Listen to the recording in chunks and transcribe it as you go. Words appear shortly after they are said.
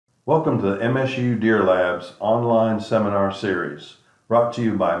Welcome to the MSU Deer Labs online seminar series, brought to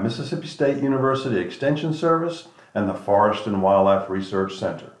you by Mississippi State University Extension Service and the Forest and Wildlife Research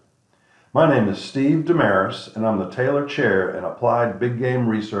Center. My name is Steve Damaris, and I'm the Taylor Chair in Applied Big Game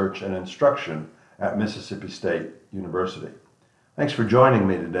Research and Instruction at Mississippi State University. Thanks for joining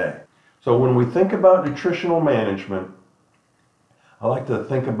me today. So when we think about nutritional management, I like to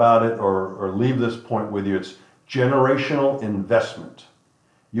think about it or leave this point with you. It's generational investment.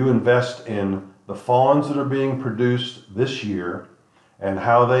 You invest in the fawns that are being produced this year and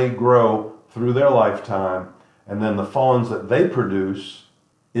how they grow through their lifetime, and then the fawns that they produce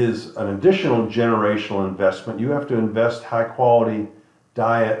is an additional generational investment. You have to invest high quality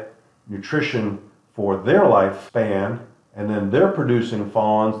diet, nutrition for their lifespan, and then they're producing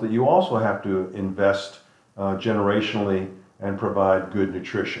fawns that you also have to invest generationally and provide good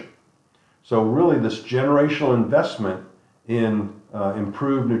nutrition. So really this generational investment in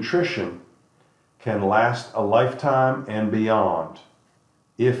improved nutrition can last a lifetime and beyond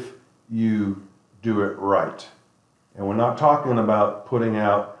if you do it right. And we're not talking about putting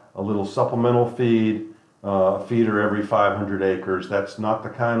out a little supplemental feed, a feeder every 500 acres. That's not the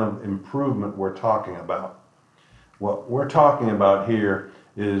kind of improvement we're talking about. What we're talking about here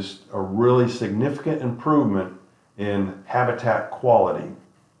is a really significant improvement in habitat quality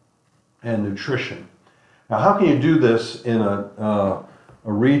and nutrition. Now, how can you do this in a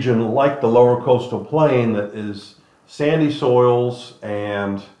region like the lower coastal plain that is sandy soils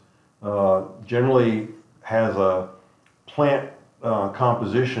and generally has a plant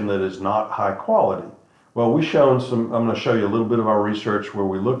composition that is not high quality? Well, I'm going to show you a little bit of our research where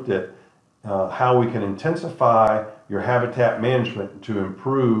we looked at how we can intensify your habitat management to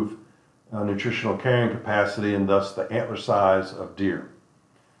improve nutritional carrying capacity and thus the antler size of deer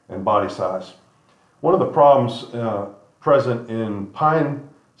and body size. One of the problems present in pine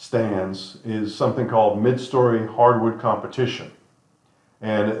stands is something called Midstory hardwood competition.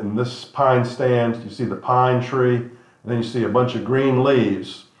 And in this pine stand, you see the pine tree, and then you see a bunch of green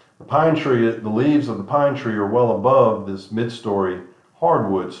leaves. The leaves of the pine tree are well above this Midstory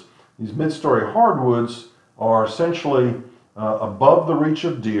hardwoods. These Midstory hardwoods are essentially above the reach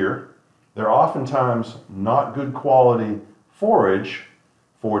of deer. They're oftentimes not good quality forage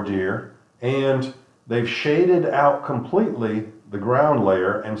for deer, and they've shaded out completely the ground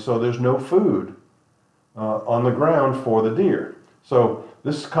layer, and so there's no food on the ground for the deer. So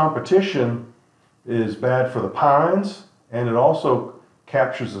this competition is bad for the pines, and it also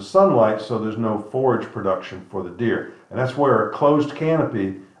captures the sunlight, so there's no forage production for the deer. And that's where a closed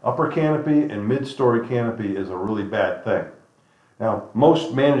canopy, upper canopy and mid-story canopy, is a really bad thing. Now,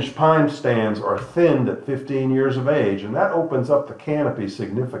 most managed pine stands are thinned at 15 years of age, and that opens up the canopy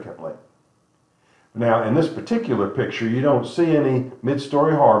significantly. Now, in this particular picture, you don't see any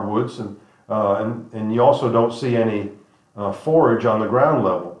mid-story hardwoods, and you also don't see any forage on the ground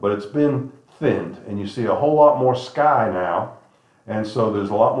level, but it's been thinned, and you see a whole lot more sky now, and so there's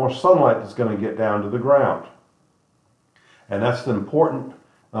a lot more sunlight that's going to get down to the ground. And that's the important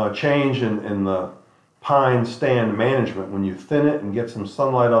change in the pine stand management, when you thin it and get some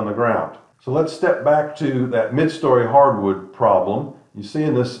sunlight on the ground. So let's step back to that mid-story hardwood problem. You see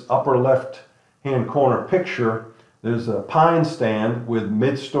in this upper left hand corner picture, there's a pine stand with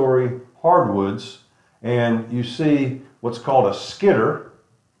mid-story hardwoods, and you see what's called a skidder.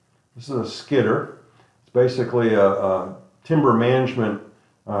 This is a skidder. It's basically a timber management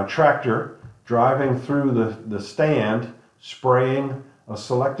tractor driving through the stand, spraying a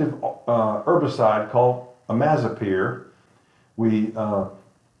selective herbicide called imazapyr. We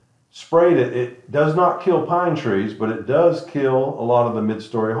sprayed it. It does not kill pine trees, but it does kill a lot of the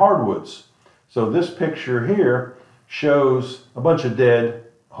mid-story hardwoods. So this picture here shows a bunch of dead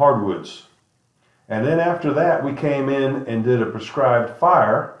hardwoods. And then after that, we came in and did a prescribed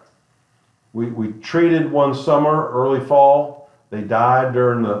fire. We treated one summer, early fall. They died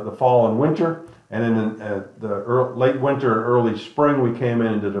during the fall and winter. And then in the late winter and early spring, we came in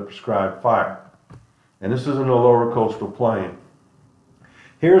and did a prescribed fire. And this is in the lower coastal plain.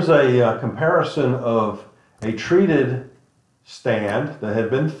 Here's a comparison of a treated stand that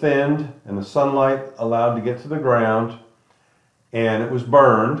had been thinned and the sunlight allowed to get to the ground, and it was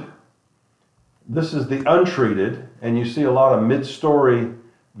burned. This is the untreated, and you see a lot of mid-story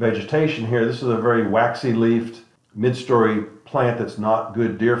vegetation here. This is a very waxy leafed mid-story plant that's not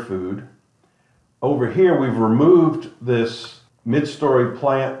good deer food. Over here, we've removed this mid-story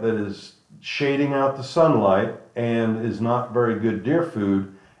plant that is shading out the sunlight and is not very good deer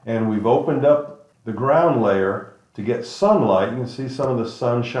food, and we've opened up the ground layer to get sunlight. You can see some of the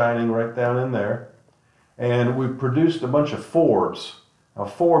sun shining right down in there. And we've produced a bunch of forbs.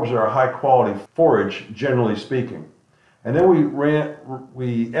 forbs are a high quality forage, generally speaking. And then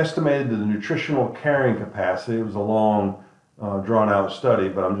we estimated the nutritional carrying capacity. It was a long, drawn out study,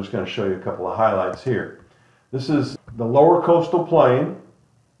 but I'm just going to show you a couple of highlights here. This is the lower coastal plain.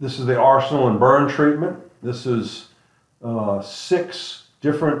 This is the arsenal and burn treatment. This is 6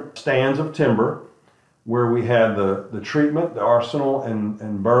 different stands of timber where we had the treatment, the arsenal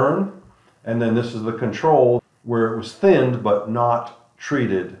and burn. And then this is the control where it was thinned but not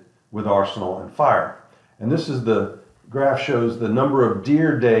treated with arsenal and fire. And this is the graph shows the number of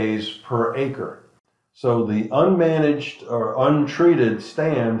deer days per acre. So the unmanaged or untreated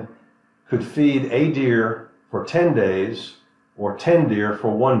stand could feed a deer for 10 days or 10 deer for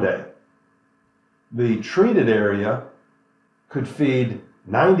 1 day. The treated area could feed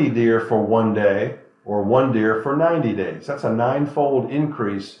 90 deer for 1 day or 1 deer for 90 days. That's a 9-fold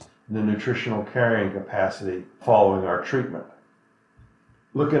increase in the nutritional carrying capacity following our treatment.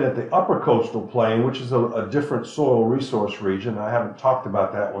 Looking at the upper coastal plain, which is a different soil resource region, I haven't talked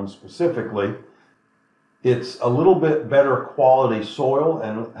about that one specifically. It's a little bit better quality soil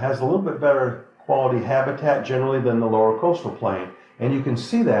and has a little bit better quality habitat generally than the lower coastal plain. And you can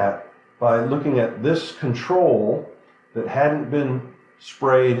see that by looking at this control that hadn't been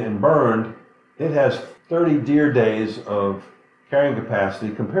sprayed and burned. It has 30 deer days of carrying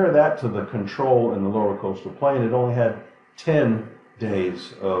capacity. Compare that to the control in the lower coastal plain. It only had 10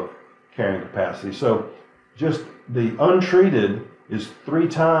 days of carrying capacity. So just the untreated is 3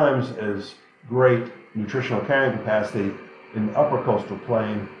 times as great nutritional carrying capacity in the upper coastal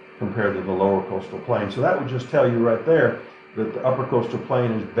plain compared to the lower coastal plain. So that would just tell you right there that the upper coastal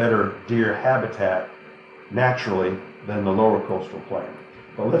plain is better deer habitat naturally than the lower coastal plain.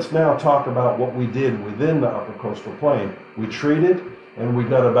 But let's now talk about what we did within the upper coastal plain. We treated and we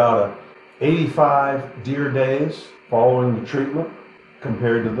got about 85 deer days following the treatment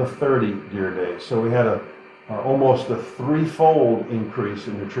compared to the 30 deer days. So we had almost a 3-fold increase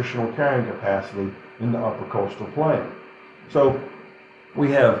in nutritional carrying capacity in the upper coastal plain. So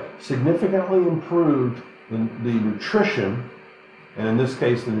we have significantly improved the nutrition, and in this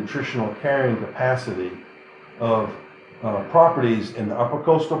case the nutritional carrying capacity of properties in the upper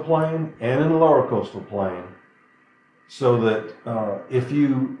coastal plain and in the lower coastal plain, so that if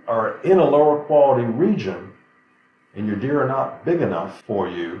you are in a lower quality region and your deer are not big enough for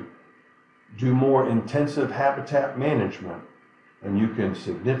you, do more intensive habitat management and you can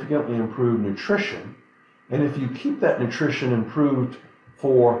significantly improve nutrition. And if you keep that nutrition improved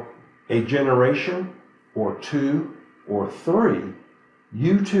for a generation or 2 or 3,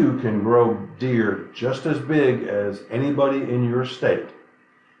 you too can grow deer just as big as anybody in your state.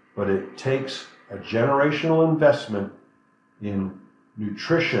 But it takes a generational investment in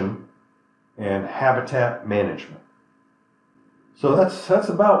nutrition and habitat management. So that's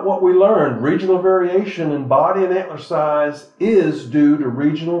about what we learned. Regional variation in body and antler size is due to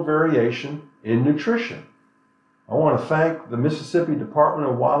regional variation in nutrition. I want to thank the Mississippi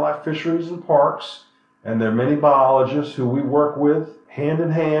Department of Wildlife, Fisheries, and Parks and their many biologists who we work with hand in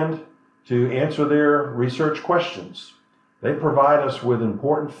hand to answer their research questions. They provide us with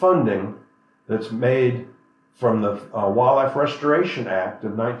important funding that's made from the Wildlife Restoration Act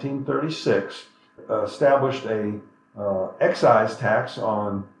of 1936, established a excise tax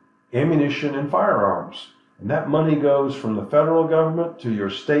on ammunition and firearms. And that money goes from the federal government to your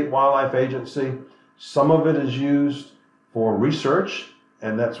state wildlife agency. Some of it is used for research,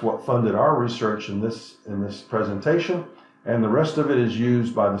 and that's what funded our research in this presentation. And the rest of it is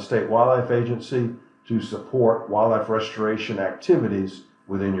used by the state wildlife agency to support wildlife restoration activities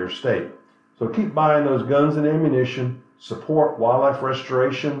within your state. So keep buying those guns and ammunition, support wildlife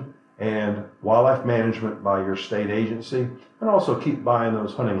restoration and wildlife management by your state agency, and also keep buying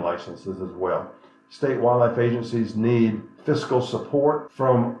those hunting licenses as well. State wildlife agencies need fiscal support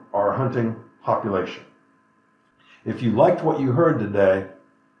from our hunting population. If you liked what you heard today,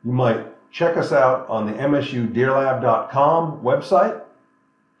 you might check us out on the msudeerlab.com website,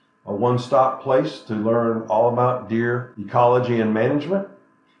 a one-stop place to learn all about deer ecology and management.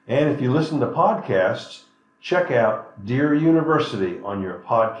 And if you listen to podcasts, check out Deer University on your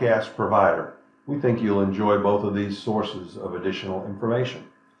podcast provider. We think you'll enjoy both of these sources of additional information.